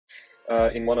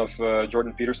in one of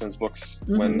Jordan Peterson's books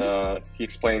when he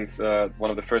explains one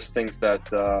of the first things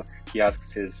that he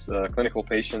asks his clinical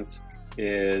patients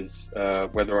is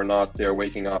whether or not they're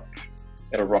waking up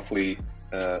at a roughly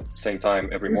same time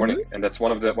every morning, and that's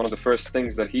one of the first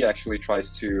things that he actually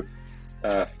tries to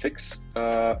fix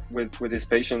with his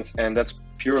patients, and that's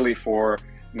purely for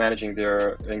managing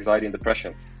their anxiety and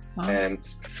depression. Wow. And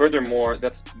furthermore,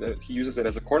 he uses it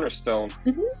as a cornerstone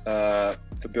to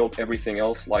build everything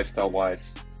else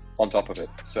lifestyle-wise on top of it.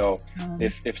 So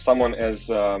if someone as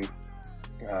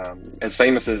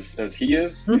famous as he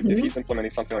is, if he's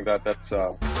implementing something like that, that's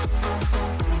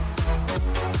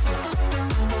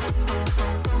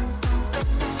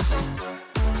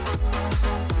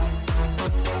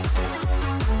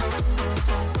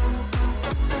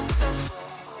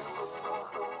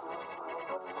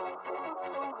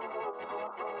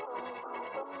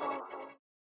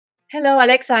Hello,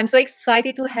 Aleksa. I'm so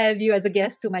excited to have you as a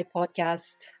guest to my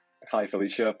podcast. Hi,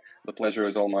 Felicia. The pleasure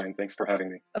is all mine. Thanks for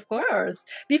having me. Of course.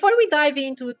 Before we dive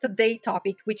into today's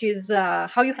topic, which is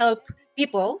how you help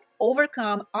people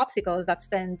overcome obstacles that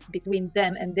stands between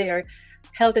them and their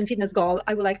health and fitness goal,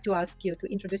 I would like to ask you to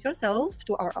introduce yourself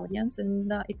to our audience, and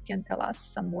if you can tell us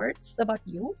some words about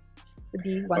you, would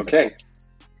be wonderful. Okay.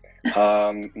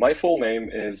 My full name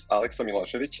is Aleksa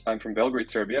Milosevic. I'm from Belgrade,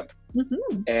 Serbia,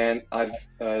 and I've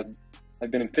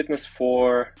been in fitness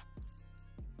for,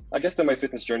 I guess that my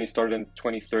fitness journey started in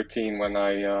 2013 when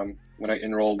I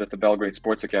enrolled at the Belgrade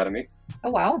Sports Academy. Oh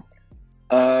wow!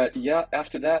 Yeah.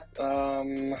 After that,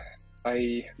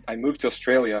 I moved to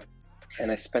Australia,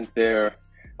 and I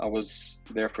was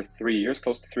there for 3 years,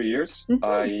 close to 3 years.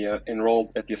 I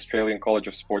enrolled at the Australian College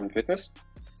of Sport and Fitness.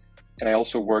 And I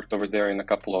also worked over there in a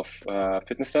couple of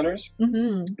fitness centers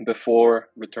before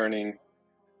returning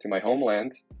to my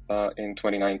homeland in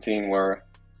 2019, where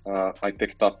I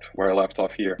picked up where I left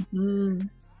off here.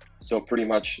 So pretty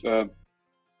much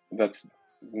that's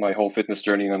my whole fitness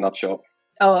journey in a nutshell.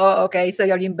 Oh, okay. So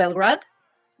you're in Belgrade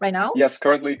right now? Yes,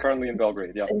 currently in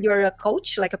Belgrade, yeah. And you're a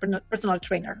coach, like a personal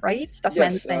trainer, right? That's my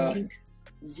understanding.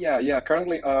 Yeah.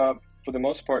 Currently, for the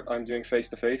most part, I'm doing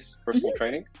face-to-face personal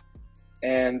training.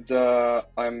 And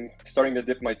I'm starting to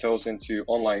dip my toes into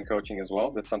online coaching as well.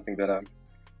 That's something that I'm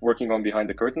working on behind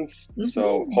the curtains.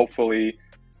 So hopefully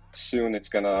soon it's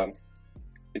gonna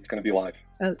be live.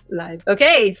 Live.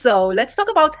 Okay, so let's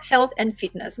talk about health and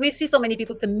fitness. We see so many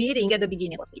people committing at the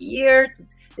beginning of the year to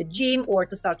the gym or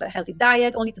to start a healthy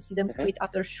diet, only to see them quit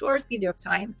after a short period of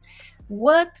time.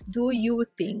 What do you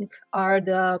think are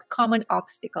the common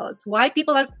obstacles? Why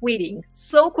people are quitting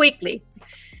so quickly?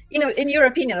 You know, in your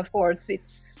opinion, of course,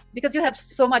 it's because you have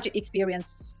so much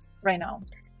experience right now.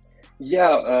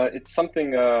 Yeah, it's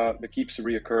something that keeps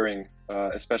reoccurring,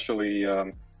 especially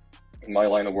in my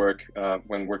line of work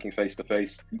when working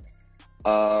face-to-face.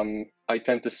 I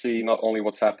tend to see not only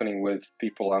what's happening with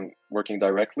people I'm working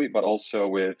directly, but also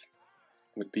with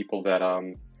people that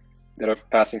are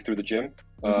passing through the gym.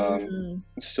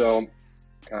 So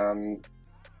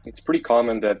it's pretty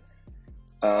common that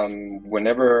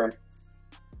whenever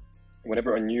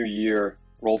a new year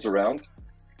rolls around,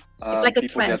 it's like a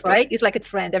trend, right? It's like a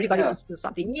trend. Everybody wants to do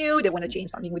something new. They want to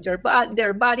change something with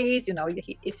their bodies,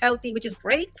 eat healthy, which is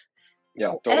great.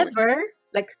 Yeah, totally. However,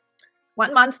 like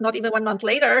 1 month, not even 1 month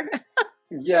later.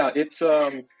 Yeah, it's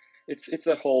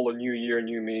that whole new year,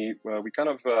 new me. We kind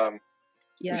of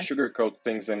we sugarcoat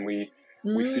things, and we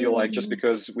feel like just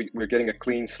because we're getting a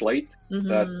clean slate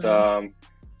that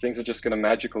things are just going to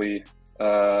magically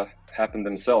happen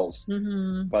themselves.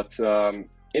 But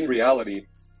in reality,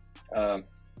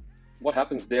 what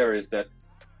happens there is that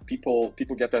people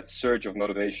get that surge of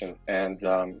motivation, and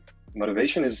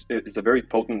motivation is a very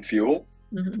potent fuel,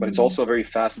 but it's also a very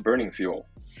fast burning fuel.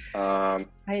 I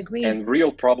agree. And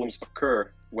real problems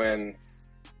occur when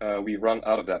we run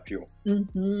out of that fuel.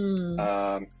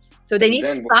 So they need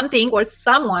something or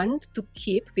someone to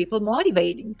keep people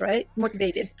motivated, right?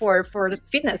 Motivated for the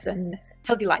fitness and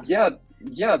healthy life.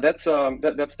 Yeah, that's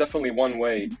definitely one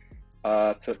way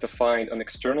to find an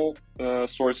external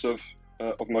source of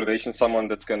motivation, someone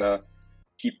that's gonna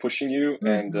keep pushing you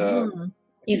and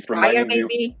inspire,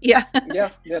 maybe.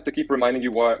 To keep reminding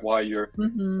you why you're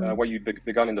why you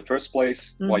begun in the first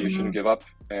place, why you shouldn't give up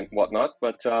and whatnot.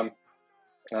 But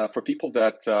for people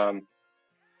that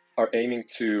are aiming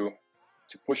to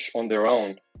push on their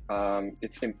own,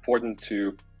 it's important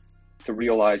to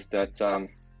realize that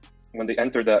when they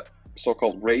enter that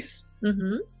so-called race,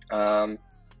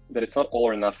 that it's not all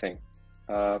or nothing.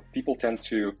 People tend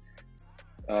to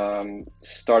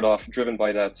start off driven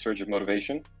by that surge of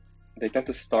motivation. They tend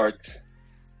to start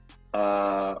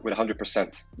with 100%.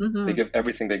 Mm-hmm. They give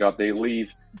everything they got. They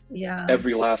leave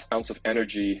every last ounce of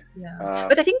energy.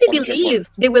 But I think they believe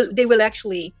they will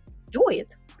actually do it.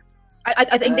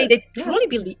 I think they truly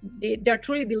believe. They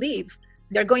truly believe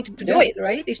they're going to do it,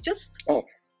 right? It's just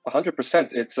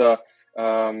 100%. It's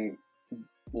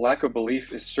lack of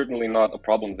belief is certainly not a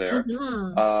problem there.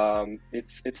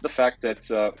 It's the fact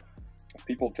that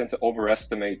people tend to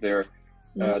overestimate their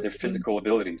physical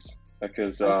abilities,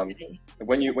 because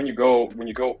when you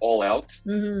go all out,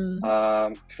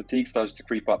 fatigue starts to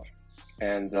creep up,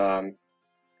 and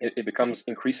it becomes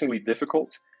increasingly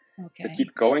difficult to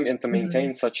keep going and to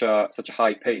maintain such a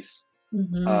high pace.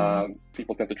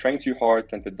 People tend to train too hard,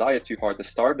 tend to diet too hard, to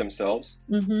starve themselves,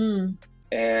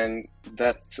 and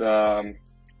that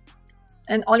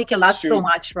and only can last so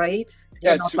much, right?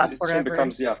 It soon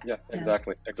becomes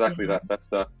exactly that.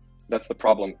 That's the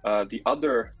problem. The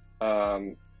other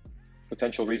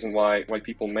potential reason why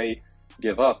people may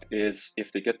give up is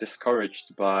if they get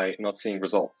discouraged by not seeing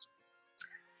results.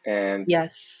 And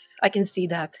yes, I can see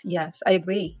that. Yes, I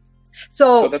agree.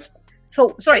 So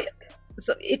sorry.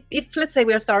 So if let's say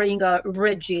we are starting a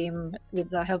regime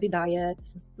with a healthy diet,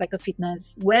 like a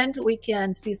fitness, when we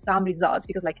can see some results,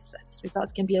 because like you said,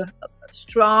 results can be a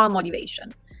strong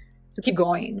motivation to keep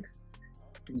going.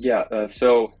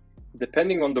 So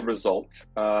depending on the result,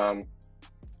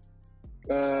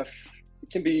 it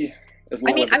can be as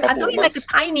little as a couple I'm talking of months. like a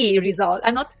tiny result.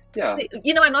 I'm not,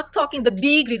 I'm not talking the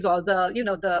big results,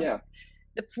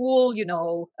 the full,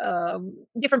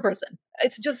 different person.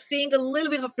 It's just seeing a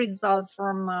little bit of results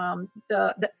from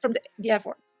the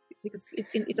effort, because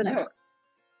it's an effort.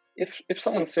 If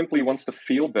someone simply wants to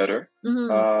feel better,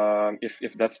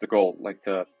 if that's the goal, like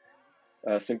to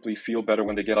simply feel better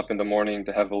when they get up in the morning,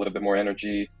 to have a little bit more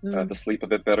energy, to sleep a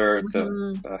bit better,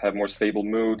 to have more stable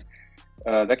mood,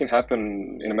 that can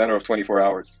happen in a matter of 24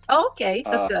 hours. Okay,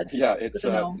 that's good. It's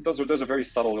those are very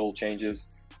subtle little changes.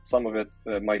 Some of it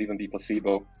might even be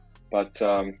placebo, but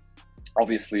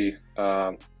obviously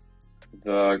the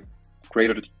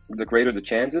greater the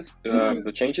changes,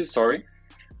 the changes.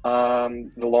 The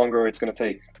longer it's going to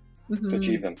take to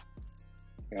achieve them.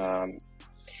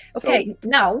 Okay,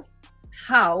 now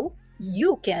how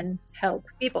you can help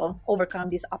people overcome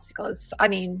these obstacles? I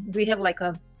mean, do we have like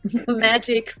a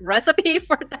magic recipe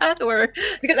for that, or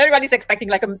because everybody's expecting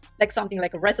like something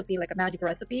like a recipe, like a magic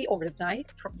recipe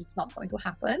overnight? Probably it's not going to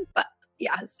happen, but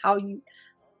yes, how you?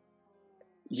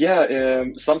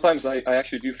 Sometimes I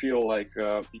actually do feel like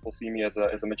people see me as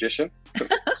a magician.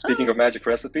 Speaking of magic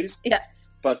recipes, yes,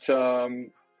 but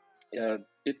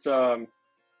it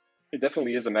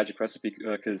definitely is a magic recipe,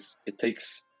 because it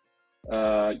takes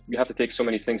you have to take so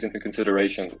many things into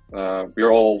consideration.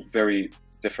 We're all very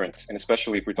different, and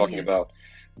especially if we're talking about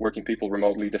working people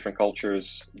remotely, different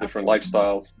cultures, different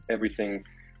lifestyles, everything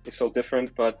is so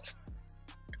different. But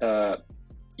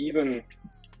even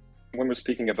when we're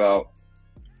speaking about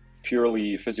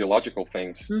purely physiological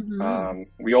things,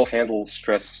 we all handle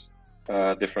stress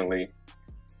differently.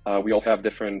 We all have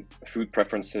different food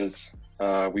preferences.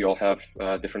 We all have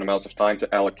different amounts of time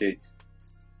to allocate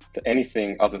to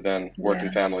anything other than work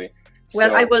and family.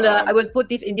 Well, I will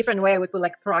put it in different way. I would put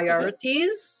like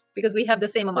priorities, because we have the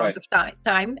same amount of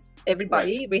time.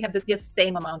 Everybody, we have the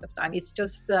same amount of time. It's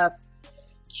just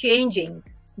changing,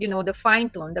 the fine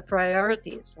tune, the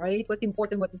priorities, right? What's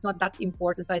important, what is not that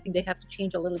important. So I think they have to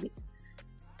change a little bit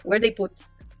where they put.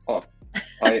 I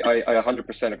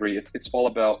 100% agree. It's all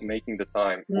about making the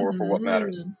time for what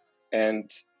matters. And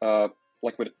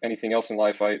like with anything else in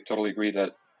life, I totally agree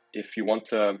that if you want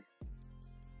to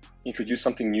introduce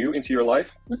something new into your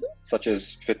life, such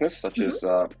as fitness, such as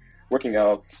working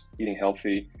out, eating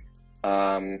healthy,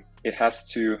 it has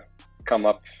to come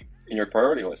up in your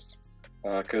priority list,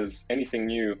 because anything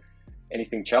new,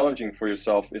 anything challenging for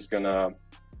yourself is gonna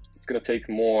take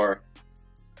more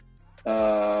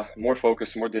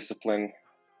focus, more discipline,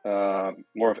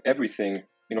 more of everything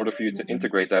in order for you to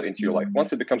integrate that into your life.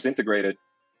 Once it becomes integrated,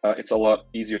 it's a lot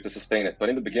easier to sustain it. But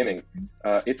in the beginning,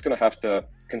 it's going to have to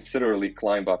considerably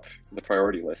climb up the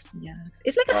priority list. Yes,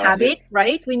 it's like a habit,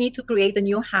 right? We need to create a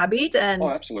new habit and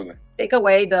absolutely take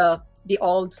away the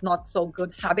old, not so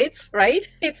good habits, right?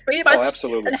 It's pretty much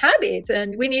a habit,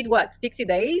 and we need 60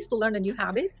 days to learn a new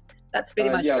habit. That's pretty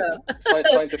much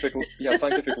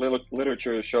scientific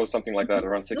literature shows something like that,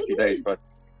 around 60 days. But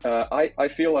I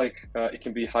feel like it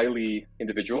can be highly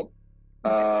individual.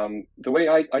 The way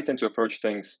I tend to approach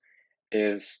things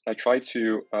is I try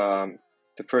to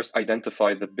first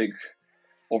identify the big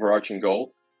overarching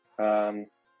goal,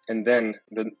 and then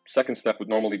the second step would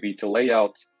normally be to lay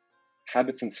out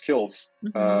habits and skills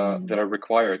that are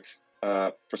required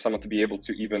for someone to be able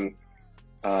to even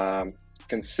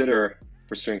consider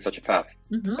pursuing such a path.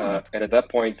 And at that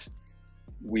point,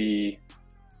 we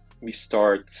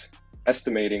start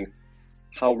estimating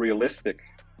how realistic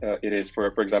it is.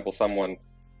 For example, someone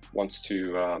wants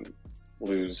to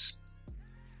lose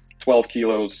 12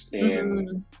 kilos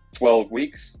in 12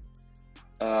 weeks.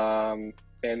 And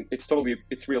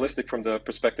it's realistic from the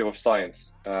perspective of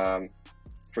science.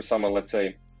 For someone, let's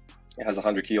say, has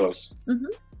 100 kilos,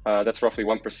 that's roughly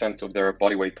 1% of their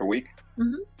body weight per week,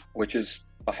 which is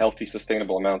a healthy,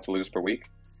 sustainable amount to lose per week.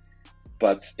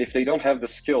 But if they don't have the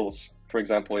skills, for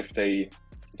example, if they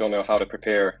don't know how to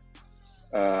prepare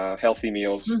healthy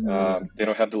meals, they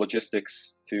don't have the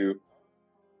logistics to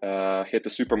hit the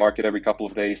supermarket every couple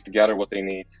of days to gather what they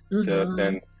need, to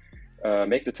then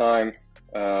make the time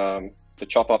to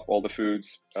chop up all the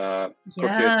foods, cook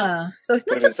it. So it's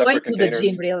not just going to the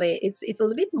gym, really. It's a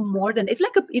little bit more than it's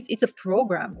like it's a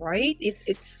program, right?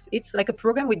 It's like a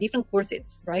program with different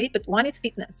courses, right? But one is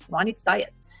fitness, one is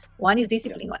diet, one is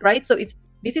discipline, right? So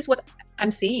this is what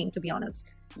I'm seeing, to be honest.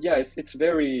 Yeah, it's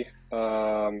very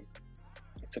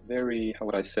it's a very, how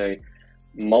would I say,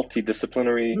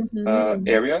 multidisciplinary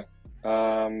area.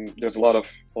 There's a lot of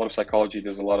psychology.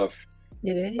 There's a lot of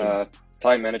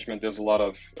time management. There's a lot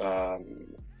of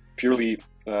purely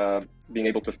being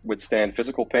able to withstand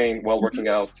physical pain while working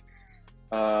out.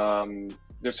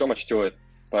 There's so much to it.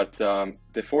 But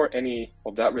before any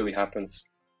of that really happens,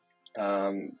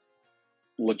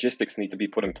 logistics need to be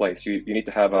put in place. You need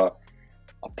to have a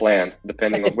plan,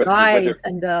 depending on whether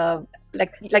and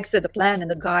like I said, the plan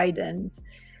and the guide, and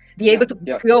be able to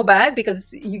go back,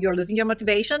 because you're losing your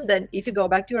motivation. Then if you go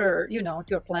back to your to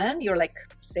your plan, you're like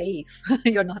safe.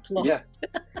 You're not lost.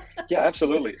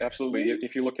 Absolutely.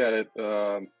 If you look at it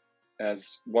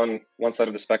as one side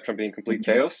of the spectrum being complete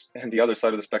chaos and the other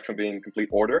side of the spectrum being complete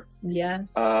order,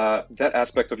 that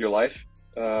aspect of your life,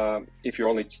 if you're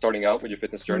only starting out with your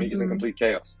fitness journey, is in complete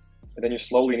chaos. And then you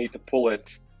slowly need to pull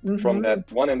it from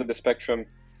that one end of the spectrum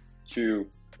to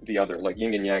the other, like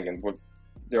yin and yang. And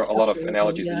there are a lot of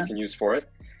analogies that you can use for it.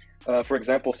 For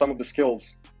example, some of the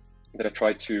skills that I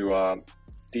try to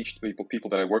teach people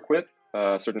that I work with,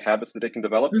 certain habits that they can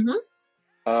develop.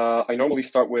 I normally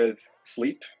start with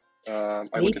sleep.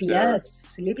 Sleep,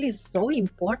 sleep is so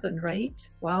important, right?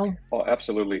 Wow. Oh,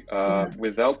 absolutely.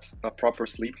 Without a proper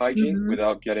sleep hygiene,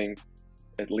 without getting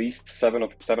at least 7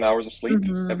 hours of sleep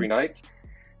every night,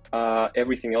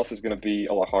 everything else is going to be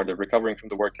a lot harder. Recovering from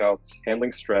the workouts,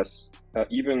 handling stress,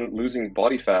 even losing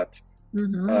body fat.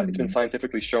 It's been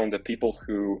scientifically shown that people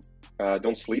who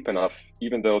don't sleep enough,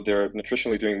 even though they're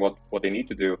nutritionally doing what they need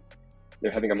to do,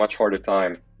 they're having a much harder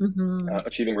time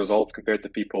achieving results compared to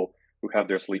people who have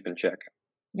their sleep in check.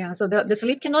 Yeah, so the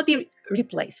sleep cannot be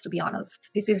replaced, to be honest.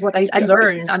 This is what I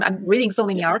learned. I'm reading so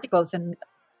many articles, and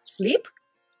sleep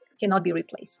cannot be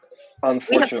replaced.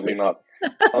 Unfortunately not.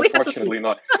 Unfortunately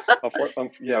not.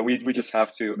 We just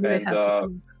have to. And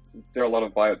there are a lot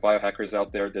of biohackers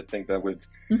out there that think that with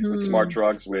smart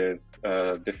drugs, with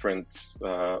different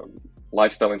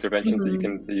lifestyle interventions,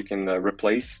 that you can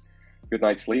replace good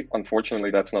night's sleep.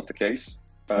 Unfortunately, that's not the case.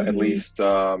 At least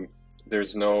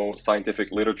there's no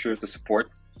scientific literature to support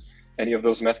any of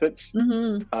those methods.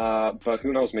 But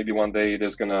who knows? Maybe one day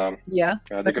there's gonna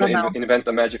they're gonna invent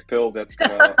a magic pill that's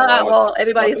gonna well,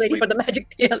 everybody's waiting for the magic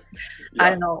pill.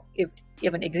 I don't know if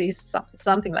even exists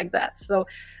something like that. So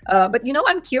but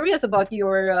I'm curious about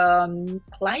your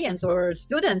clients or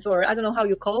students, or I don't know how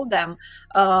you call them,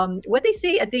 what they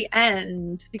say at the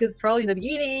end, because probably in the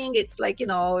beginning it's like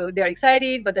they're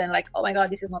excited, but then like, oh my god,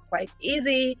 this is not quite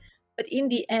easy. But in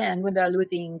the end, when they're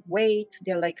losing weight,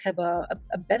 they're like have a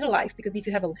better life, because if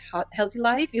you have a healthy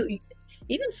life, you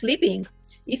even sleeping,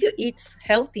 if you eat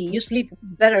healthy, you sleep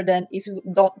better than if you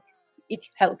don't eat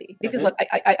healthy. This is what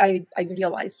I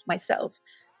realized myself.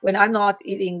 When I'm not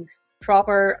eating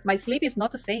proper, my sleep is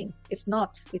not the same. It's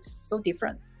so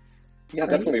different. Yeah, right?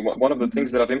 Definitely. One of the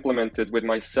things that I've implemented with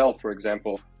myself, for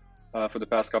example, for the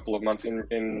past couple of months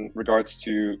in regards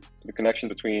to the connection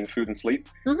between food and sleep,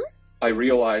 I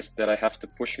realized that I have to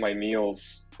push my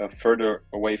meals further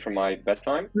away from my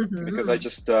bedtime, because I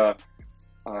just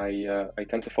I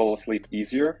tend to fall asleep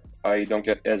easier. I don't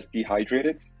get as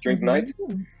dehydrated during the night,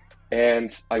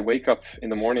 and I wake up in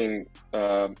the morning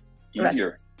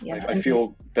easier. I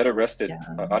feel better rested.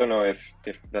 I don't know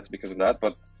if that's because of that,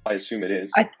 but I assume it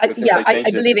is. I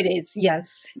believe it is.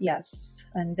 Yes.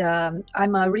 And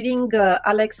I'm reading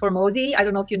Aleksa Milosevic. I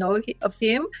don't know if you know of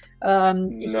him.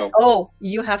 No.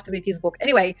 You have to read his book.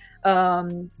 Anyway,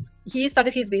 he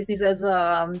started his business as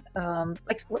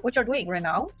like what you're doing right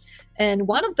now. And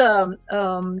one of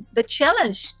the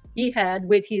challenge he had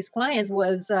with his clients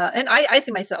was, and I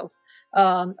see myself,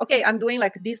 okay, I'm doing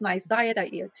like this nice diet, I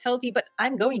eat healthy, but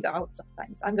I'm going out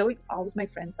sometimes. I'm going out with my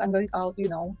friends. I'm going out,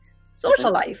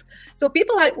 social life. So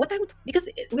people are because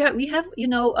we have,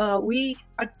 we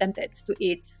are tempted to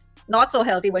eat not so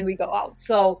healthy when we go out.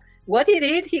 So what he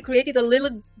did, he created a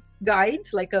little guide,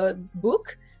 like a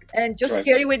book, and just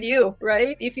carry with you,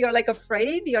 right? If you're like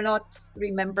afraid, you're not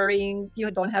remembering,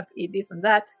 you don't have to eat this and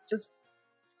that, just,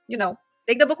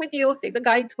 take the book with you, take the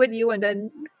guide with you, and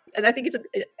I think it's an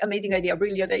amazing idea,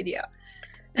 brilliant idea.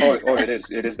 Oh, it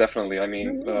is definitely. I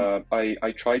mean,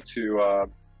 I try to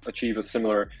achieve a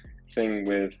similar thing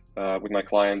with my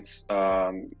clients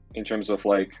in terms of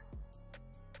like,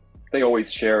 they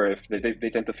always share if they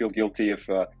tend to feel guilty if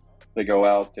they go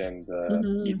out and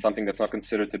eat something that's not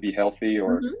considered to be healthy,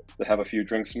 or they have a few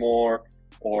drinks more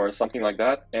or something like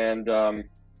that. And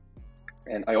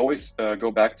I always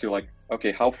go back to like,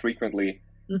 okay, how frequently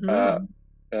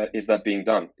is that being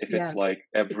done? If it's like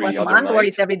every other night, or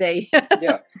it's every day.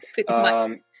 Yeah.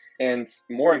 And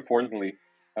more importantly,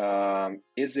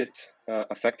 is it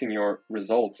affecting your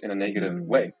results in a negative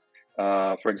way?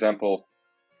 For example,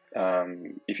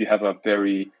 if you have a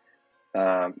very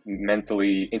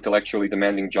mentally, intellectually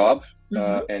demanding job,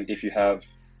 and if you have,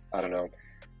 I don't know,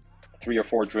 3 or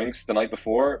 4 drinks the night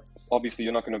before, obviously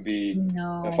you're not going to be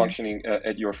functioning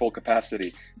at your full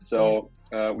capacity. So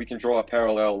we can draw a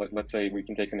parallel. Let's say we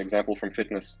can take an example from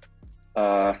fitness.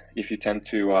 If you tend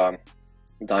to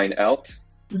dine out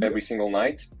every single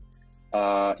night,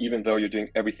 even though you're doing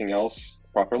everything else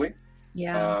properly,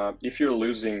 if you're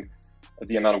losing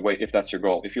the amount of weight, if that's your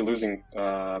goal, if you're losing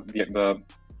the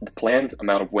planned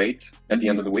amount of weight at the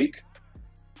end of the week,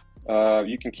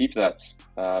 you can keep that.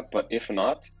 But if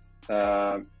not,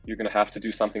 you're going to have to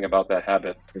do something about that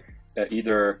habit.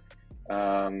 Either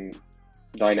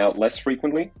dine out less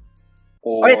frequently,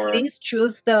 or at least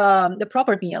choose the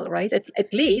proper meal, right?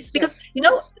 At least, because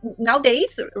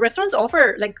nowadays restaurants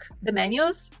offer like the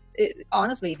menus.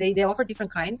 Honestly, they offer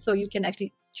different kinds, so you can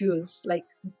actually choose like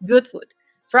good food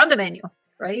from the menu,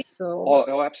 right? So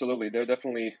oh absolutely, there are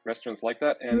definitely restaurants like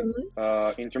that. And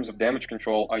in terms of damage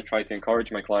control, I try to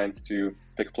encourage my clients to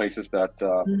pick places that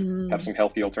have some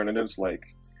healthy alternatives, like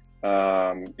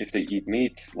if they eat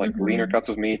meat, like leaner cuts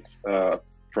of meat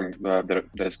from that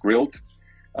is grilled,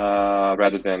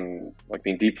 rather than like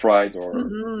being deep fried or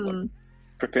like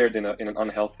prepared in an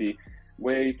unhealthy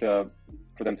way,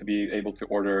 for them to be able to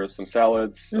order some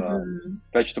salads,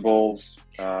 vegetables.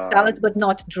 Salads, but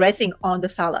not dressing on the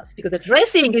salads, because the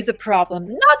dressing is a problem,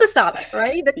 not the salad,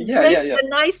 right? The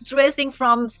nice dressing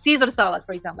from Caesar salad,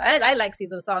 for example. I like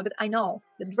Caesar salad, but I know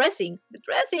the dressing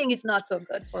is not so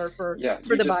good for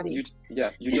the body.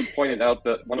 You just pointed out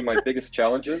that one of my biggest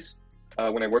challenges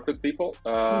when I work with people,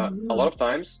 a lot of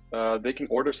times they can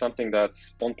order something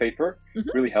that's on paper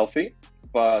really healthy,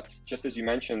 but just as you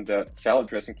mentioned, that salad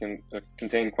dressing can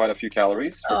contain quite a few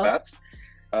calories or fats.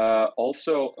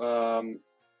 Also,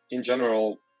 in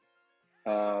general,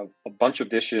 a bunch of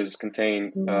dishes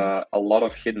contain a lot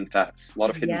of hidden fats, a lot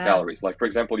of hidden calories. Like, for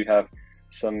example, you have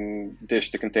some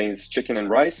dish that contains chicken and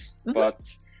rice, but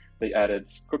they added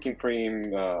cooking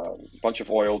cream, a bunch of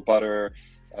oil, butter.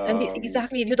 And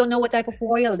exactly, you don't know what type of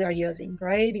oil they're using,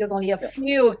 right? Because only a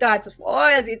few types of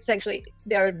oils, it's actually,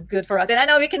 they're good for us. And I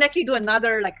know we can actually do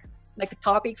another like a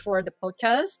topic for the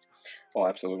podcast. Oh,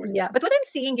 absolutely. Yeah, but what I'm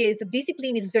seeing is the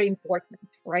discipline is very important,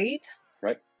 right?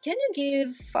 Right. Can you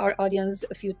give our audience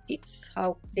a few tips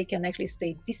how they can actually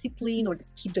stay disciplined or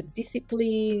keep the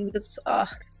discipline? Because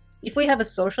if we have a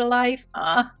social life,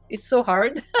 it's so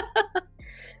hard.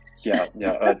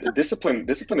 Discipline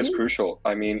is crucial.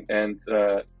 I mean, and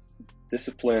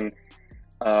discipline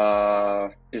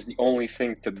is the only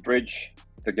thing to bridge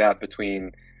the gap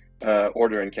between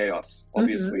order and chaos.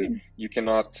 Obviously, you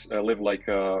cannot live like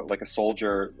a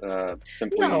soldier,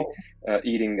 simply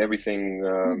eating everything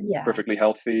perfectly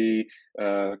healthy,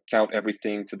 count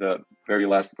everything to the very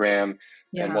last gram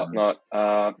and whatnot.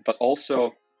 But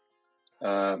also,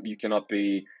 you cannot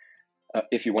be,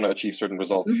 if you want to achieve certain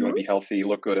results, if you want to be healthy,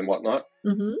 look good and whatnot,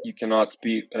 you cannot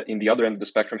be in the other end of the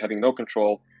spectrum, having no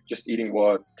control, just eating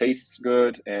what tastes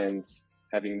good and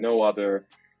having no other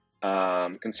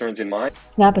concerns in mind.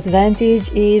 Snap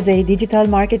Advantage is a digital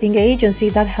marketing agency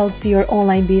that helps your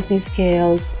online business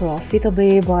scale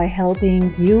profitably by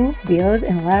helping you build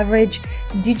and leverage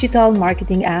digital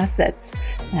marketing assets.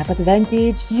 Snap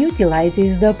Advantage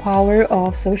utilizes the power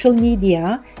of social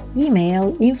media,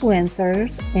 email,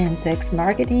 influencers, and text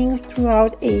marketing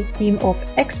throughout a team of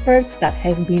experts that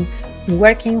have been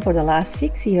working for the last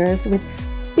 6 years with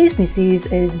businesses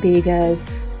as big as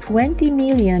 20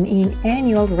 million in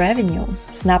annual revenue.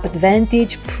 Snap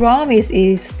Advantage promise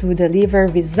is to deliver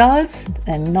results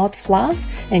and not fluff,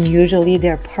 and usually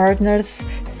their partners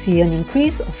see an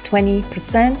increase of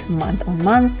 20% month on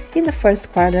month in the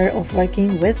first quarter of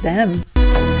working with them.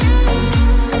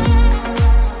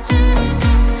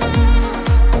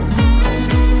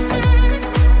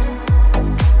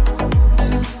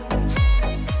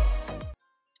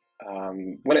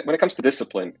 When it comes to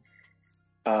discipline,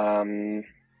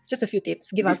 just a few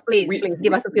tips. Give us, please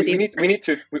give us a few tips. We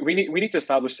need to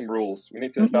establish some rules. We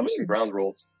need to establish some ground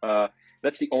rules.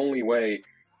 That's the only way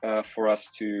for us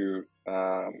to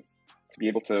be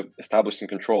able to establish some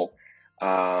control.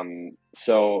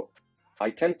 So I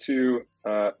tend to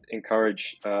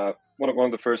encourage one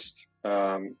of the first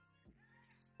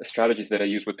strategies that I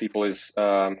use with people is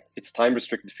it's time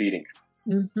restricted feeding.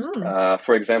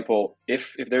 For example,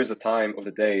 if there's a time of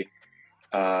the day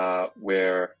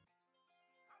where,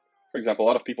 for example, a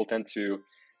lot of people tend to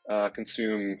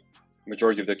consume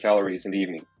majority of their calories in the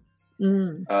evening.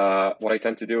 What I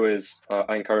tend to do is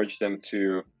I encourage them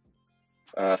to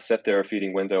set their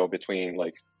feeding window between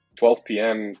like 12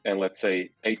 p.m. and let's say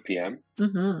 8 p.m.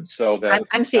 So that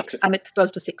I'm 6. I'm at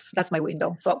 12 to 6. That's my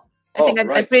window. So I think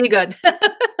I'm pretty good.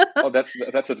 Oh,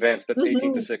 that's advanced. That's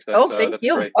 18 to 6. Thank that's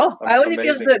you. Great. I already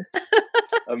feel good.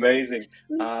 Amazing.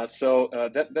 So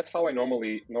that's how I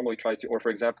normally try to, or for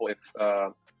example, if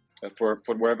for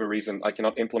whatever reason I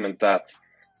cannot implement that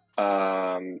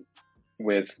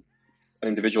with an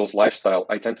individual's lifestyle,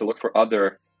 I tend to look for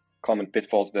other common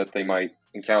pitfalls that they might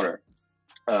encounter.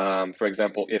 For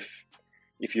example, if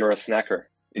you're a snacker,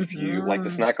 if you like to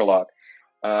snack a lot,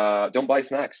 don't buy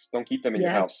snacks. Don't keep them in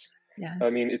your house. Yes. I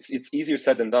mean, it's easier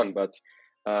said than done, but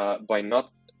by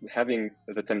not having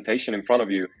the temptation in front of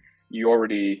you, you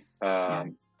already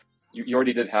you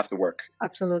already did half the work.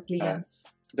 Absolutely,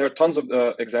 yes. There are tons of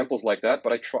examples like that,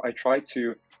 but I try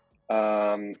to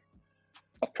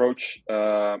approach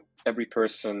every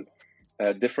person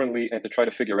differently and to try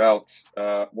to figure out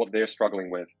what they're struggling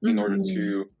with in order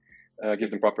to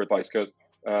give them proper advice. Because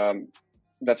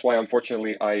that's why,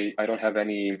 unfortunately, I don't have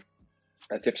any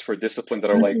tips for discipline that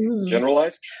are like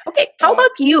generalized. Okay, how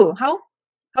about you? How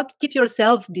to keep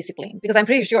yourself disciplined? Because I'm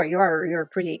pretty sure you're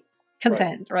pretty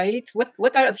content, right?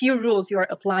 What are a few rules you are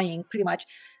applying pretty much,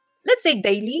 let's say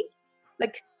daily,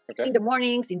 like in the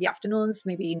mornings, in the afternoons,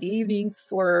 maybe in the evenings,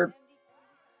 or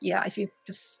if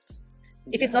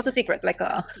it's not a secret, like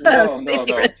a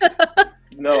secret.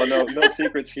 No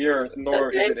secrets here,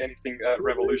 nor is it anything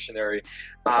revolutionary.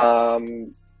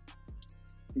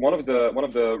 One of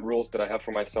the rules that I have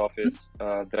for myself is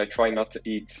that I try not to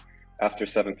eat after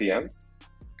 7 p.m.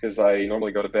 because I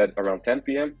normally go to bed around 10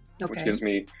 p.m., which gives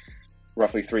me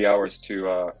roughly 3 hours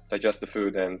to digest the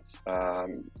food and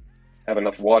have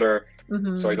enough water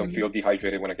so I don't feel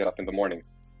dehydrated when I get up in the morning.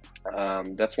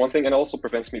 That's one thing, and also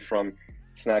prevents me from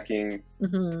snacking,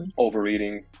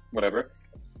 overeating, whatever.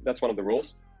 That's one of the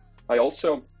rules.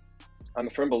 I'm a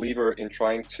firm believer in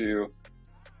trying to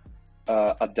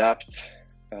adapt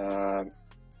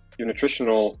your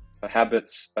nutritional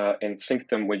habits and sync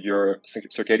them with your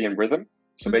circadian rhythm.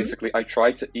 So basically, I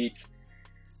try to eat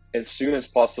as soon as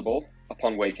possible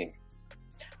upon waking.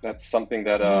 That's something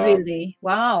that really,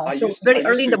 wow. So very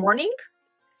early in the morning.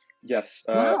 Yes.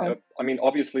 Wow. I mean,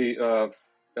 obviously,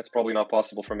 that's probably not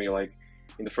possible for me, like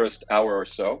in the first hour or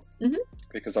so,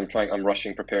 because I'm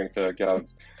rushing, preparing to get out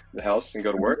of the house and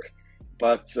go to work.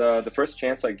 But the first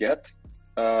chance I get,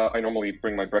 I normally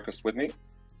bring my breakfast with me,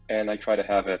 and I try to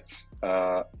have it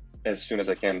as soon as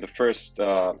I can. The first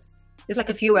it's like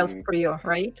a fuel for you,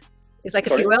 right? It's like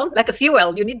a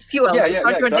fuel. You need fuel.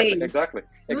 Exactly.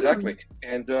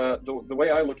 And the way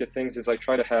I look at things is I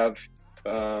try to have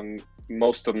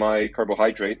most of my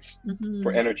carbohydrates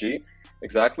for energy,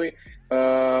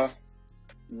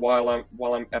 while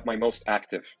I'm at my most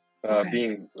active,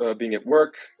 being at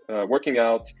work, working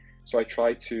out. So I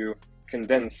try to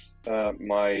condense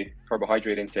my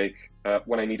carbohydrate intake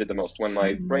when I need it the most, when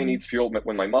my brain needs fuel,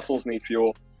 when my muscles need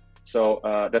fuel. So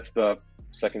that's the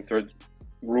third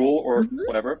rule or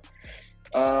whatever.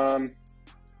 And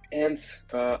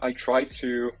I try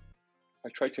to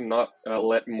not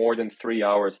let more than 3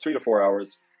 to 4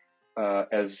 hours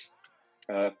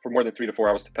for more than 3 to 4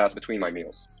 hours to pass between my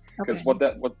meals. Because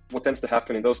what tends to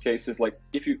happen in those cases, like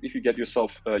if you get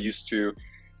yourself used to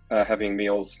having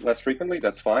meals less frequently,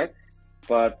 that's fine.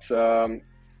 But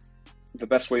the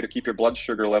best way to keep your blood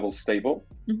sugar levels stable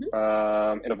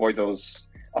and avoid those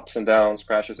ups and downs,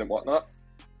 crashes and whatnot,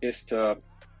 is to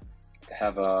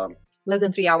have a less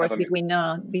than 3 hours have a between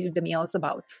the meals,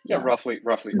 about. yeah, roughly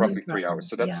 3 hours.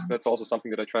 So Yeah. that's also something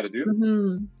that I try to do.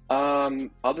 Mm-hmm.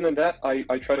 Other than that,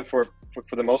 I try to for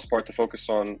the most part to focus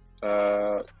on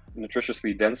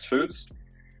nutritiously dense foods,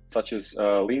 such as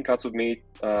lean cuts of meat,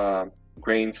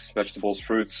 grains, vegetables,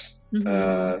 fruits,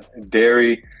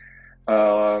 dairy.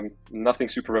 Nothing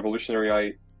super revolutionary.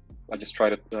 I just try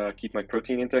to keep my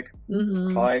protein intake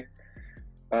high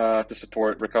to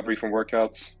support recovery from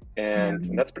workouts,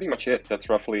 and that's pretty much it. That's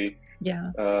roughly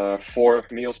 4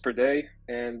 meals per day,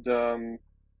 and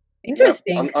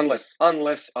Interesting. unless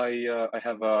I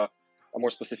have a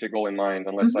more specific goal in mind,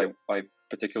 unless I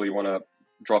particularly want to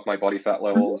drop my body fat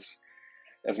levels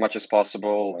as much as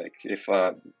possible, like if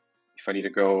I need to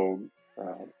go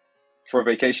for a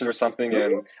vacation or something,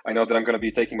 and I know that I'm going to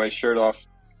be taking my shirt off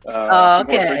more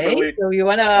frequently. So you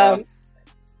want to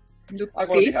look I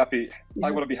want to be happy.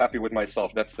 I want to be happy with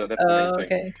myself. That's the main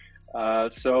thing.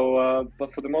 But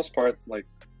for the most part, like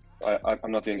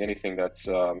I'm not doing anything that's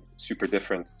super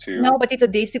different to. No, but it's a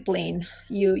discipline.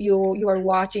 You are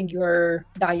watching your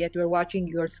diet. You are watching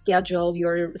your schedule.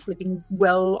 You're sleeping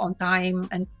well on time,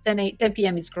 and 10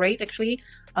 p.m. is great actually.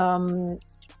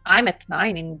 I'm at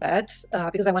 9 in bed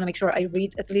because I want to make sure I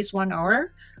read at least 1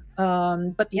 hour.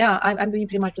 But yeah, I'm doing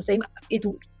pretty much the same.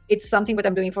 It's something that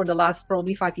I'm doing for the last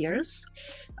probably 5 years.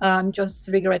 Just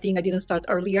regretting I didn't start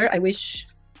earlier. I wish,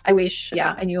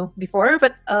 yeah, I knew before.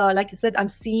 But like you said, I'm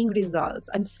seeing results.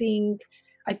 I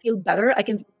feel better. I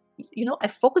can, I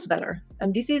focus better.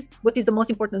 And this is what is the most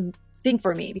important thing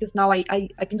for me, because now I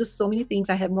can do so many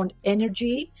things. I have more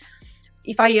energy.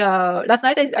 If last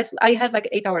night I had like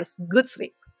 8 hours good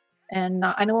sleep. And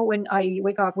I know when I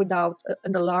wake up without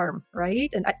an alarm, right?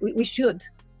 And we should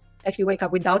actually wake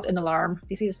up without an alarm.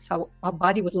 This is how our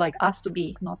body would like us to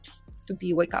be, not to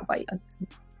be wake up by an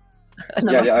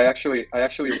alarm. Yeah. I actually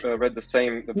read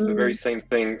the very same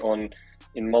thing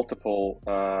in multiple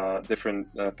different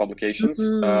publications.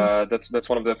 That's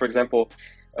one of the, for example,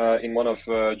 in one of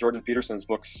Jordan Peterson's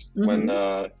books, when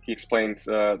he explains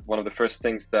one of the first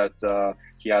things that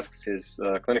he asks his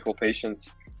clinical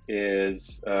patients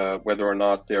is whether or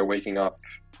not they're waking up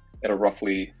at a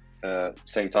roughly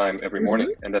same time every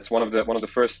morning, and that's one of the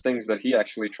first things that he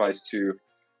actually tries to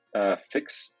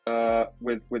fix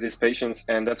with his patients,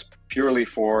 and that's purely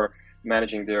for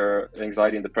managing their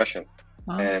anxiety and depression.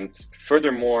 Wow. And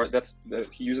furthermore,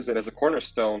 he uses it as a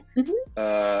cornerstone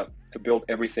to build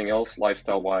everything else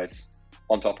lifestyle wise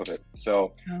on top of it.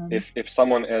 So if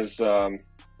someone as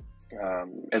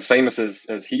famous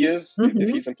as he is, if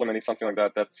he's implementing something like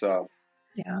that, that's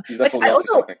he's definitely onto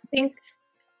something. Think,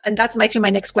 and that's actually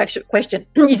my next question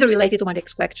is related to my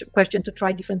next question, to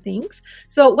try different things.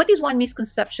 So what is one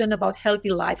misconception about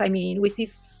healthy life? I mean, we see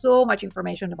so much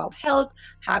information about health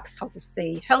hacks, how to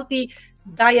stay healthy,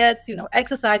 diets,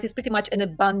 exercise is pretty much an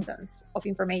abundance of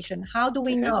information. How do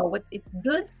we know what is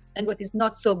good and what is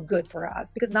not so good for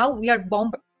us? Because now we are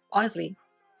bombarded. Honestly,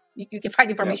 you can find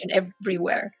information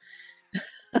everywhere.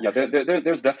 Yeah,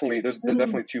 there's definitely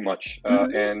too much,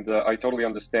 and I totally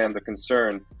understand the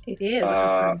concern. It is a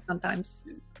concern sometimes,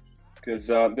 because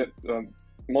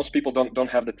most people don't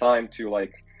have the time to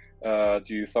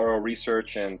do thorough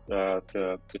research and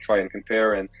to try and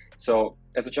compare. And so,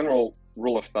 as a general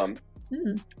rule of thumb,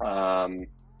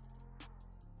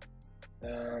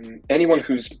 anyone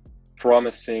who's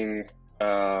promising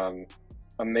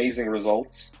amazing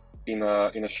results in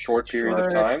a short period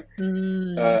of time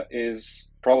is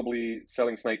probably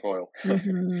selling snake oil.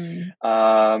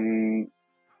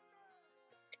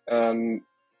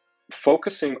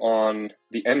 Focusing on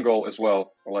the end goal as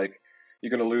well, like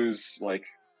you're going to lose like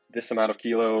this amount of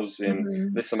kilos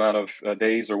in this amount of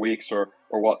days or weeks or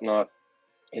whatnot.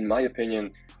 In my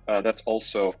opinion, that's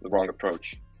also the wrong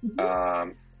approach.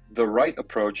 The right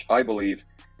approach, I believe,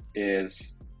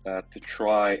 is to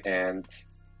try and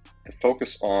to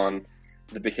focus on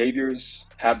the behaviors,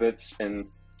 habits, and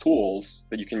tools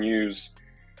that you can use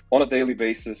on a daily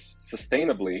basis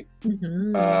sustainably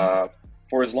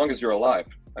for as long as you're alive.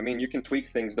 I mean, you can tweak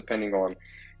things depending on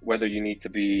whether you need to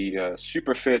be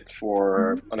super fit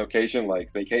for an occasion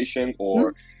like vacation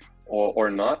or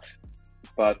not.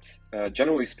 But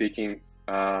generally speaking,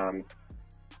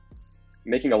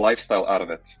 making a lifestyle out of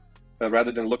it,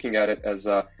 rather than looking at it as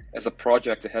a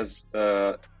project that has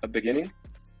a beginning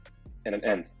and an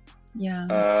end.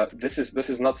 This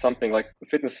is not something like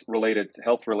fitness related,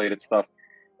 health related stuff.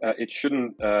 It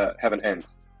shouldn't have an end.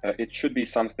 It should be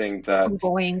something that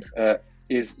ongoing.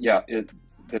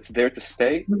 That's there to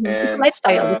stay. And it's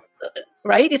lifestyle,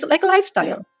 right? It's like a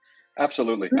lifestyle.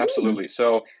 Absolutely.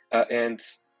 So and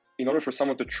in order for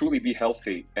someone to truly be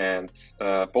healthy and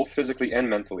both physically and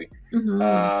mentally,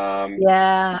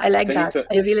 yeah, I like they that. need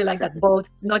to, I really like that. Both,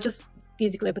 not just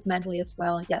physically, but mentally as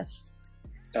well. Yes.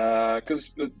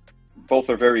 because both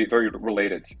are very, very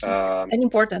related. And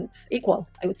important, equal,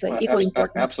 I would say, equally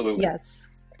important. Absolutely. Yes.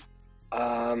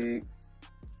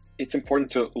 It's important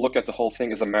to look at the whole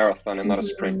thing as a marathon and not a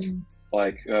sprint.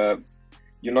 Like,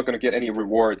 you're not going to get any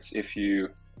rewards if you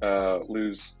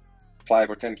lose 5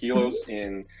 or 10 kilos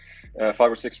in 5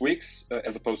 or 6 weeks,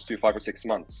 as opposed to 5 or 6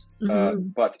 months.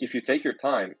 But if you take your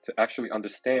time to actually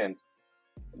understand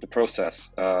the process,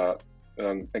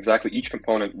 exactly each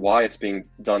component, why it's being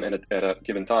done at a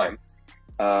given time,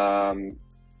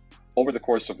 over the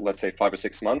course of, let's say, 5 or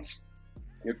 6 months,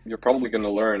 you're probably going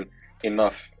to learn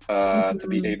enough to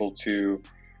be able to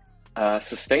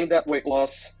sustain that weight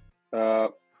loss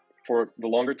for the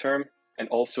longer term, and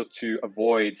also to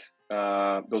avoid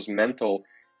those mental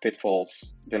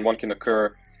pitfalls then one can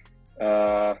occur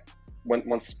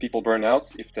once people burn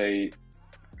out if they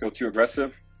go too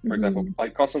aggressive. For example, I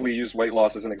constantly use weight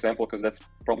loss as an example because that's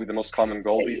probably the most common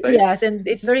goal these days. Yes, and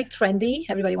it's very trendy.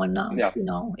 Everybody want to, you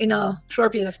know, in a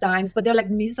short period of times, but they're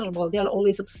like miserable. They're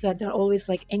always upset. They're always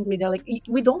like angry. They're like,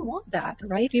 we don't want that,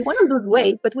 right? We want to lose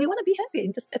weight, but we want to be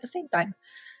happy at the same time.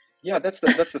 Yeah, that's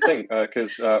the thing.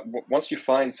 Because once you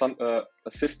find a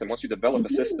system, once you develop a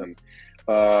system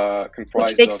comprised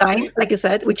which takes of time, like you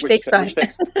said, which takes time. Which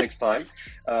takes time.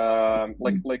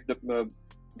 Like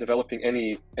developing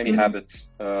any habits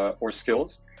or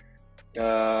skills.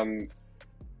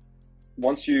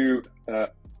 Once you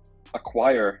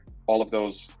acquire all of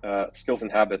those skills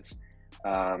and habits,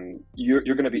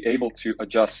 you're going to be able to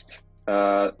adjust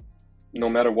no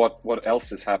matter what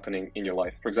else is happening in your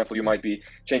life. For example, you might be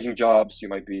changing jobs, you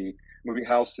might be moving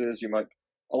houses,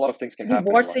 a lot of things can happen.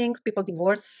 Divorcing, people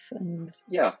divorce, and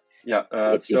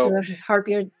it's a hard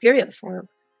period for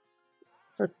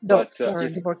those who are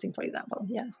divorcing, for example.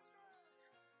 Yes.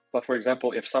 But for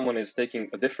example, if someone is taking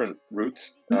a different route,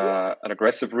 an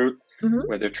aggressive route,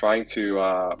 where they're trying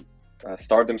to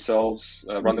starve themselves,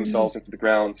 run themselves into the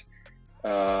ground,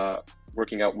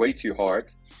 working out way too hard,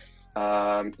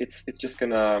 it's just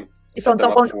gonna. It's on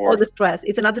top of all the stress.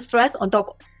 It's another stress on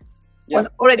top. On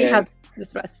already have the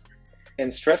stress.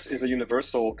 And stress is a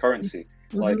universal currency.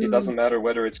 Like, it doesn't matter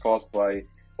whether it's caused by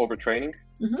overtraining,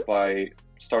 by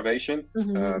starvation,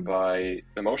 by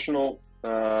emotional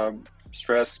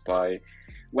stress, by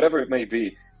whatever it may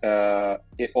be.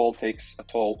 It all takes a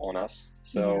toll on us.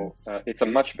 So it's a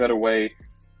much better way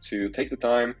to take the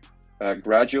time,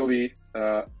 gradually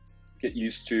get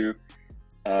used to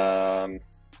the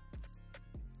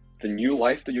new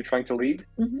life that you're trying to lead,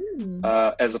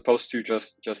 as opposed to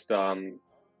just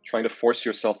trying to force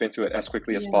yourself into it as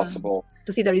quickly as possible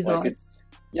to see the results.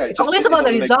 It's always about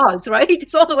the results, right?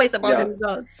 It's always about the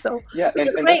results. So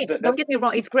it's great. Don't get me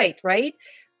wrong, it's great, right?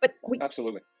 But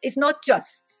absolutely, it's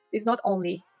not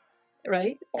only,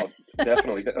 right? Oh,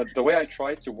 definitely. The way I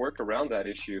try to work around that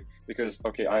issue, because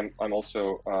I'm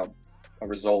also a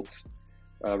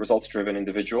results-driven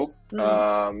individual.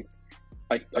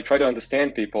 I try to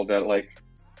understand people that, like,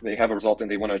 they have a result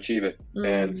and they want to achieve it.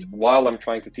 And while I'm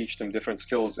trying to teach them different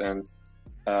skills and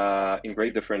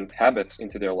engrave different habits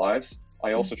into their lives,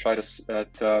 I also try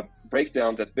to break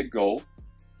down that big goal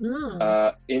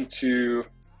into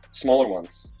smaller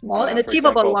ones. Small and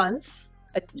achievable ones.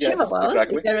 Achievable. Yes,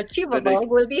 exactly. If they're achievable,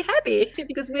 we'll be happy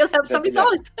because we'll have some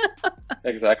results.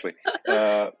 Exactly.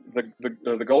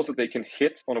 The goals that they can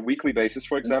hit on a weekly basis,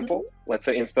 for example, let's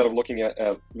say instead of looking at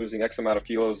losing X amount of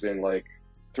kilos in like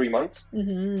 3 months,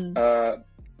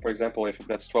 for example, if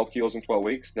that's 12 kilos in 12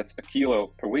 weeks, that's a kilo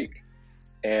per week.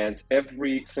 And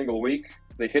every single week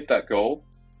they hit that goal,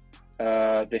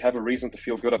 they have a reason to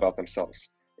feel good about themselves.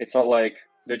 It's not like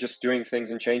they're just doing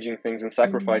things and changing things and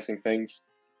sacrificing things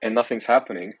and nothing's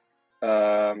happening.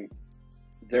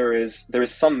 There is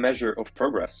some measure of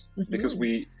progress because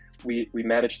we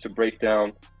managed to break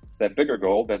down that bigger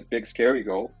goal, that big scary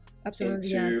goal,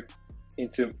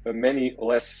 into many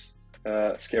less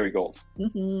scary goals.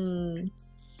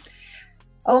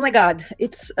 Oh my God,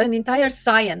 it's an entire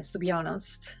science, to be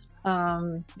honest,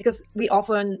 because we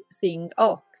often think,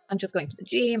 oh, I'm just going to the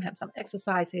gym, have some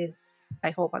exercises, I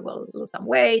hope I will lose some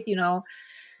weight, you know.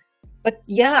 But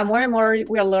yeah, more and more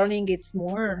we are learning it's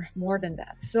more than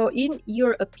that. So in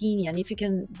your opinion, if you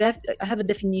can have a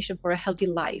definition for a healthy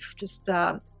life, just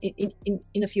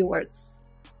in a few words,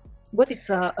 what is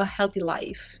a healthy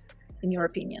life in your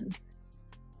opinion?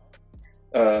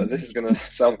 This is gonna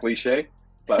sound cliche,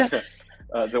 but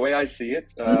the way I see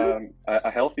it,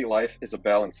 a healthy life is a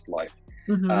balanced life.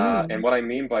 Mm-hmm. And what I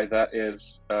mean by that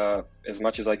is, as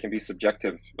much as I can be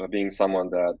subjective, being someone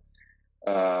that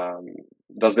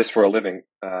does this for a living,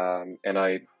 and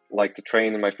I like to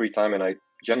train in my free time, and I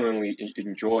genuinely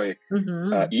enjoy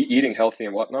Mm-hmm. eating healthy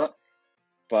and whatnot.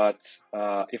 But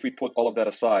if we put all of that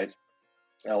aside,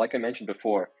 like I mentioned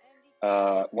before,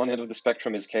 one end of the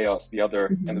spectrum is chaos, the other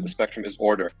end of the spectrum is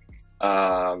order.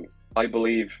 I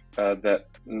believe that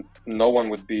no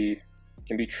one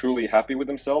can be truly happy with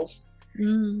themselves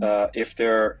if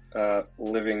they're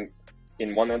living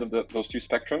in one end of those two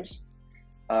spectrums.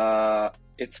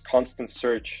 It's constant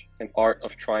search and art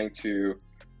of trying to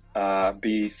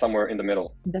be somewhere in the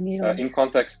middle. The middle.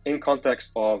 In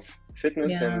context of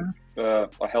fitness and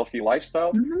a healthy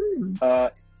lifestyle,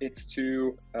 it's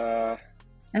to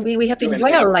and we have to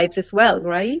enjoy our lives as well,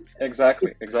 right?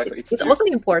 Exactly. It's also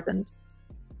important.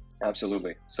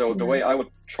 Absolutely. So the way I would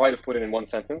try to put it in one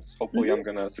sentence, hopefully I'm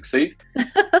gonna succeed.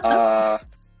 A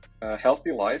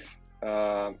healthy life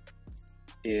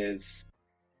is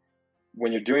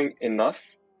when you're doing enough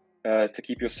to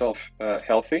keep yourself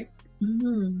healthy,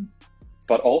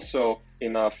 but also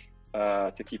enough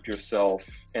to keep yourself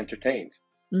entertained.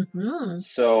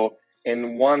 So,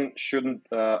 and one shouldn't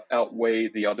outweigh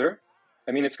the other.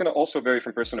 I mean, it's going to also vary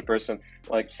from person to person.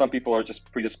 Like some people are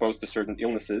just predisposed to certain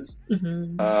illnesses,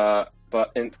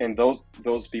 but and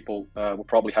those people will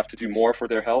probably have to do more for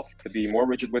their health, to be more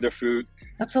rigid with their food.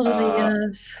 Absolutely,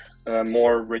 yes.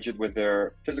 More rigid with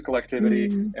their physical activity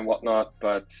and whatnot.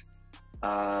 But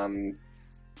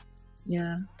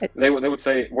they would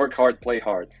say work hard, play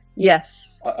hard. Yes.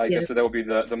 I guess that would be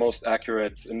the most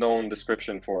accurate known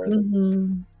description for it.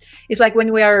 It's like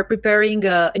when we are preparing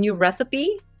a new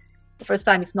recipe. The first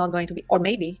time it's not going to be, or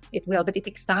maybe it will, but it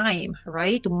takes time,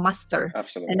 right, to master.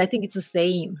 Absolutely. And I think it's the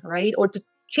same, right? Or to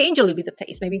change a little bit the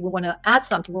taste. Maybe we want to add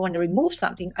something, we want to remove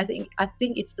something. I think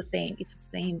it's the same. It's the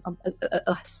same.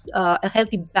 A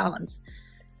healthy balance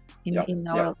in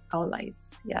our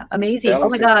lives. Yeah, amazing.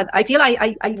 Balance. Oh my God, I feel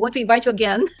I want to invite you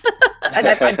again,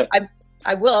 and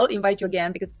I will invite you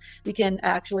again because we can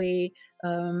actually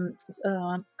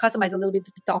customize a little bit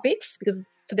the topics, because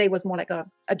today was more like a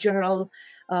general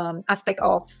aspect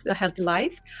of a healthy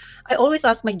life. I always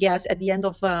ask my guests at the end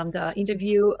of the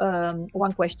interview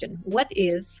one question. What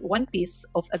is one piece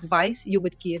of advice you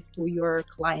would give to your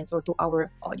clients or to our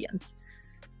audience?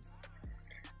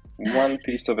 One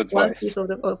piece of advice. One piece of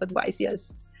advice,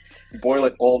 yes. Boil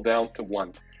it all down to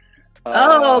one.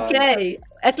 Oh, okay.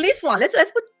 At least one. Let's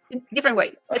put it a different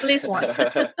way. At least one.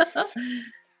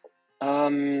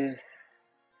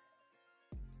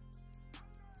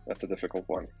 That's a difficult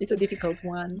one. It's a difficult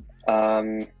one.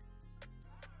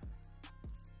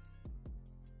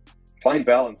 Find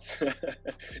balance.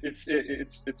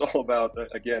 It's all about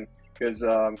again, because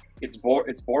it's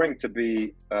boring to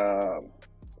be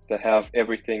to have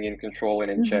everything in control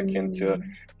and in check, and to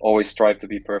always strive to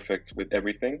be perfect with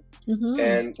everything.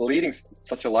 And leading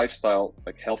such a lifestyle,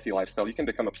 like healthy lifestyle, you can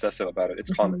become obsessive about it.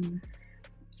 It's common.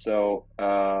 So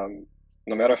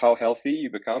no matter how healthy you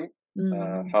become,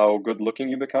 how good looking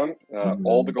you become,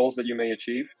 all the goals that you may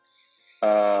achieve,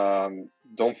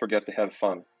 don't forget to have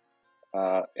fun,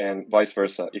 and vice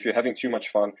versa. If you're having too much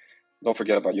fun, don't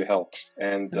forget about your health.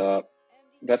 And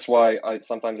that's why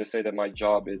sometimes I say that my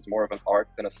job is more of an art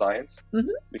than a science,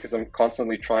 because I'm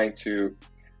constantly trying to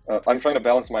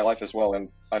balance my life as well. And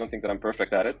I don't think that I'm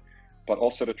perfect at it, but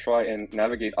also to try and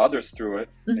navigate others through it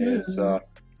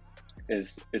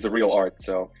is a real art.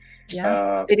 So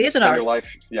it is an art. Your life,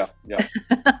 yeah.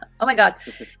 Oh my God,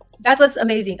 that was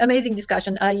amazing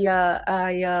discussion.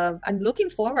 I'm looking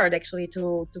forward actually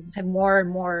to have more and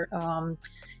more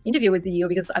interview with you,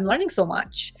 because I'm learning so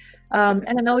much. And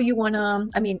I know you wanna.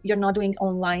 I mean, you're not doing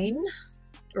online,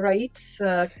 right?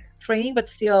 Training, but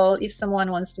still, if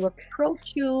someone wants to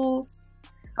approach you,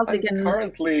 how they can. I'm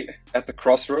currently at the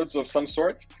crossroads of some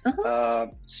sort.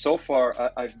 So far,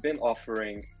 I've been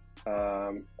offering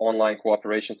online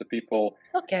cooperation to people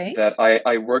that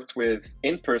I worked with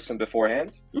in person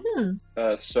beforehand,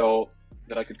 so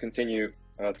that I could continue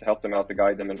to help them out, to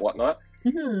guide them and whatnot.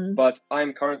 But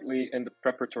I'm currently in the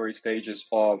preparatory stages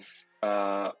of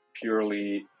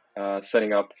purely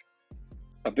setting up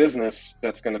a business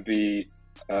that's going to be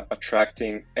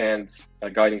attracting and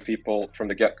guiding people from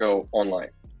the get-go online.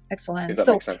 Excellent. If that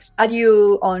makes sense. Are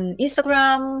you on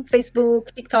Instagram,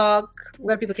 Facebook, TikTok,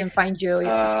 where people can find you?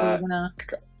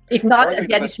 If not,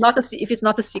 again, if it's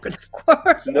not a secret, of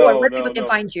course. Or where people can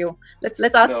find you. Let's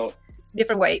ask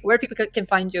different way. Where people can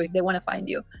find you if they want to find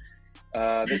you.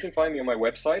 They can find me on my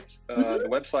website. The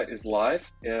website is live.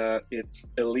 It's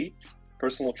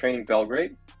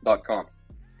elitepersonaltrainingbelgrade.com.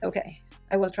 Okay,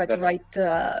 I will try to That's- write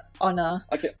on a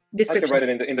I can description. write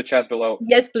it in the chat below.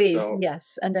 Yes, please. So-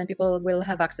 Yes, and then people will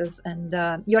have access. And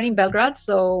you're in Belgrade,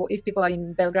 so if people are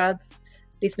in Belgrade,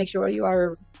 please make sure you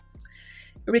are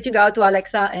reaching out to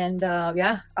Aleksa. And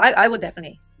yeah, I would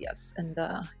definitely, yes. And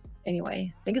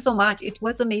anyway, thank you so much. It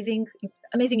was amazing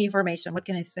information. What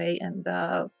can I say? And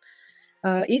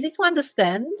easy to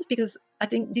understand, because I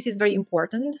think this is very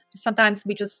important. Sometimes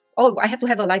we just, I have to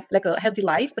have a life, like a healthy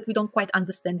life, but we don't quite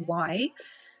understand why.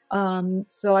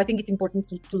 So I think it's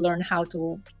important to learn how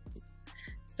to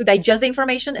digest the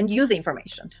information and use the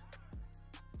information.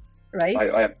 Right?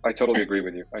 I totally agree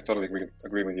with you. I totally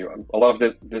agree with you. A lot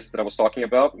of this that I was talking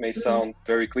about may sound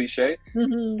very cliche,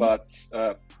 but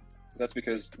that's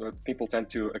because people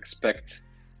tend to expect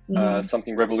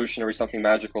something revolutionary, something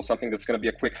magical, something that's going to be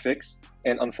a quick fix.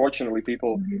 And unfortunately,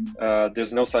 people,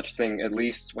 there's no such thing, at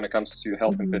least when it comes to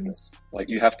health and fitness. Like,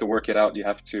 you have to work it out. You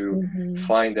have to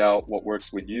find out what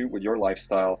works with you, with your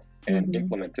lifestyle, and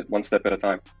implement it one step at a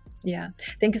time. Yeah.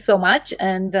 Thank you so much.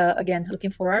 And again,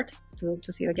 looking forward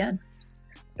to see you again.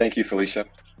 Thank you, Felicia.